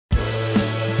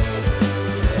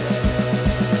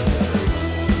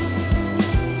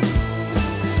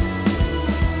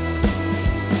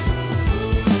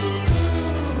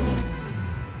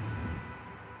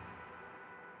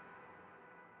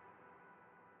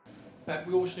Pep,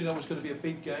 we always knew that was going to be a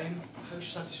big game. How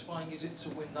satisfying is it to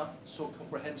win that so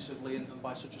comprehensively and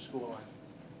by such a scoreline?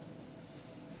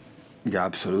 Yeah,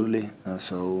 absolutely.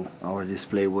 So our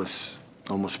display was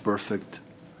almost perfect.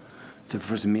 The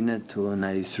first minute to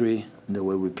 93, the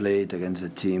way we played against the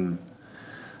team,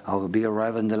 our big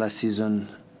rival in the last season,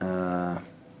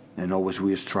 and always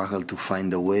we struggle to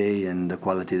find the way and the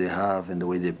quality they have and the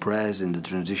way they press and the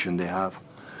transition they have.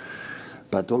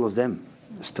 But all of them,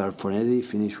 start for Eddie,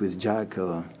 finish with Jack,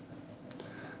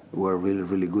 were really,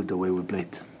 really good the way we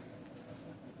played.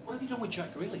 What have you done with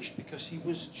Jack Grealish? Because he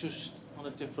was just on a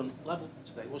different level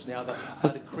today, wasn't he?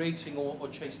 Either creating or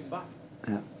chasing back.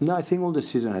 Yeah. No, I think all the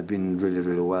season had been really,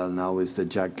 really well. Now is the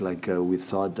Jack, like we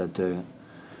thought that,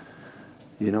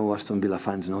 Aston Villa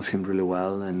fans knows him really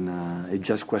well, and it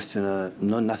just question,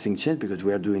 nothing changed because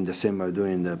we are doing the same we were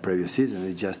doing in the previous season.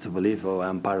 It's just to believe, oh,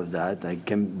 I'm part of that, I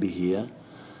can be here.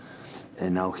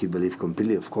 And now he believed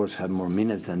completely. Of course, had more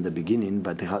minutes than the beginning,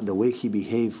 but the way he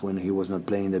behaved when he was not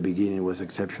playing in the beginning was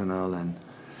exceptional,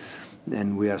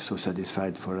 and we are so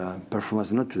satisfied for a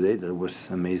performance. Not today, that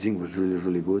was amazing, was really,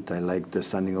 really good. I like the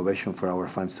standing ovation for our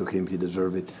fans to him. He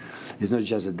deserved it. It's not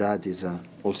just that, it's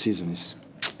all season is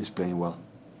playing well.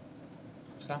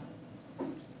 Sam?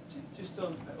 Just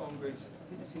on Grealish, I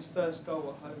think it's his first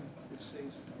goal at home this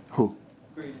season. Who?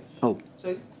 Grealish. Oh. So,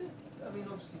 I mean,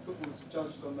 obviously football is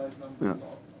judged on those numbers a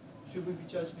lot. Should we be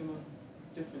judging him on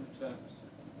different terms?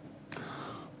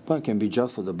 Well, it can be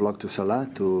just for the block to Salah,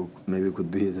 to maybe it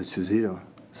could be the 2-0.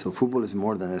 So football is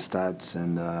more than the stats,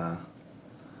 and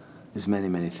it's many,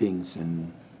 many things.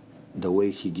 And the way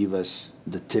he gives us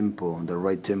the tempo, the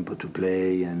right tempo to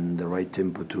play, and the right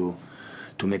tempo to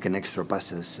make an extra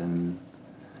passes. And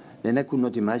I could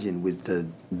not imagine with the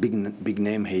big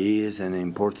name he is and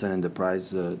important and the price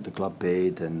the club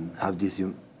paid, and have this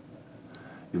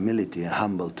humility and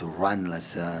humble to run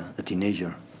as a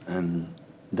teenager. And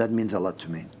that means a lot to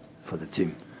me, for the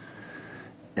team.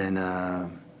 And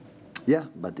yeah,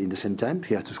 but in the same time,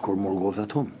 he has to score more goals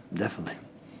at home, definitely.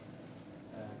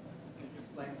 Can you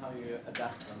explain how you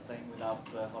adapt when playing without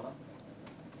Holland?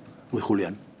 With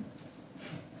Julian.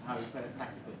 How you play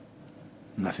tactically?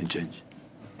 Nothing changed.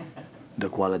 The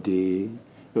quality,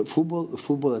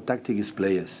 football tactic is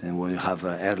players, and when you have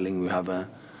Erling, we have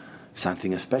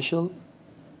something special,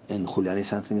 and Julian is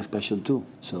something special too.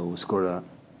 So we scored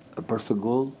a perfect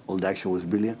goal. All the action was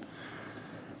brilliant.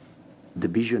 The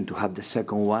vision to have the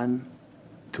second one,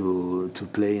 to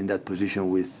play in that position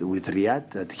with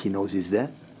Riyad, that he knows is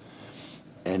there,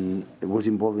 and it was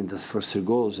involved in the first 3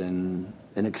 goals. And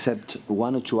except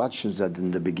 1 or 2 actions that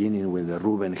in the beginning with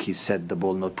Ruben, he set the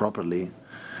ball not properly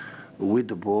with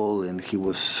the ball, and he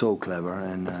was so clever,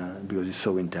 and because he's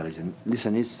so intelligent.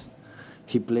 Listen, he's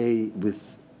playing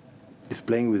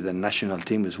with the national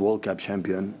team, he's World Cup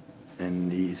champion,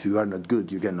 and if you are not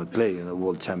good, you cannot play in a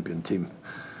world champion team.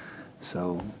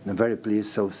 So I'm very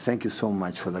pleased. So thank you so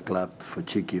much for the club, for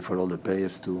Chiqui, for all the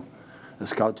players, to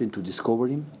scouting, to discover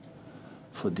him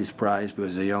for this prize,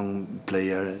 because a young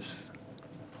player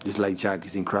is like Jack,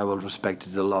 is incredible,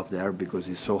 respected a lot there because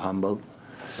he's so humble.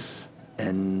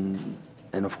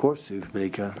 And of course, he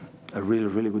make a really,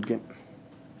 really good game.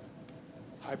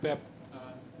 Hi, Pep.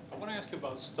 I want to ask you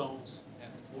about Stones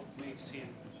and what makes him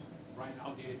right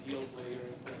now the ideal player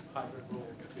in that hybrid role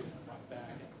between right back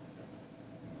and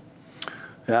defender.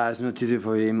 Yeah, it's not easy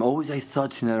for him. Always I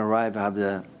thought since I arrived, I have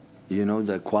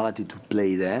the quality to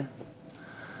play there.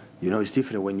 It's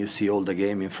different when you see all the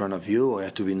game in front of you, or you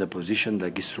have to be in the position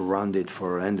like he's surrounded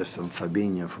for Anderson,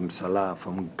 Fabinho, from Salah,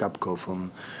 from Capco,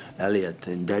 from Elliott,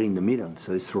 and there in the middle.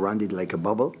 So it's surrounded like a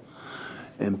bubble,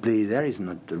 and play there is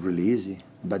not really easy.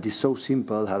 But it's so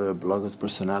simple, have a lot of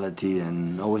personality,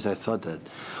 and always I thought that,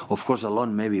 of course,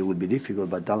 alone maybe it would be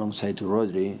difficult, but alongside to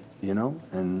Rodri,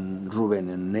 and Ruben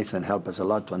and Nathan help us a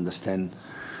lot to understand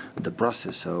the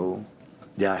process. So,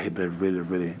 yeah, he played really,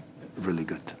 really, really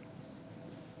good.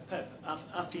 Pep,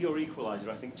 after your equaliser,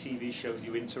 I think TV shows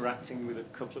you interacting with a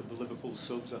couple of the Liverpool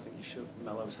subs. I think you showed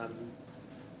Melo's hand.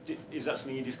 Is that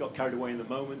something you just got carried away in the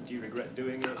moment? Do you regret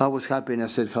doing it? I was happy, and I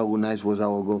said how nice was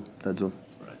our goal. That's all.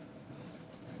 Right.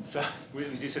 So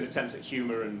was this an attempt at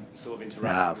humour and sort of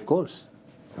interaction? Yeah, of course.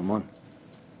 Come on.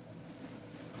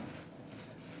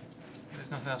 If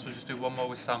there's nothing else, we'll just do one more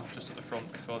with Sam just at the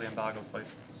front before the embargo, please.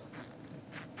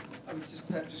 I mean,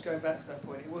 just going back to that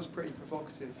point, it was pretty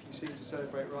provocative. You seemed to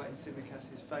celebrate right in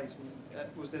Simicas's face. I mean,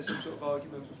 was there some sort of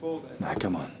argument before then? Ah,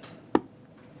 come on.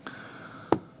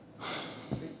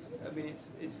 I mean,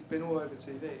 it's been all over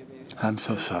TV. I mean, I'm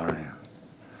so sorry.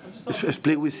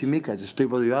 Speak with Simica.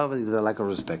 Speak what you have. It's a lack of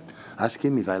respect. Ask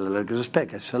him if I lack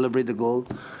respect. I celebrate the goal.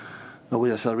 I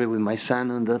was celebrating with my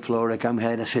son on the floor. I come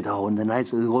here and I said, "Oh, and the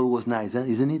goal was nice,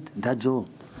 isn't it?" That's all.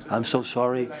 I'm so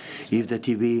sorry if the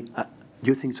TV.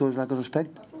 You think so? Is lack of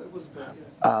respect? I thought it was a bit,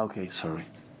 yeah. Okay, sorry.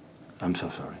 I'm so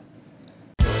sorry.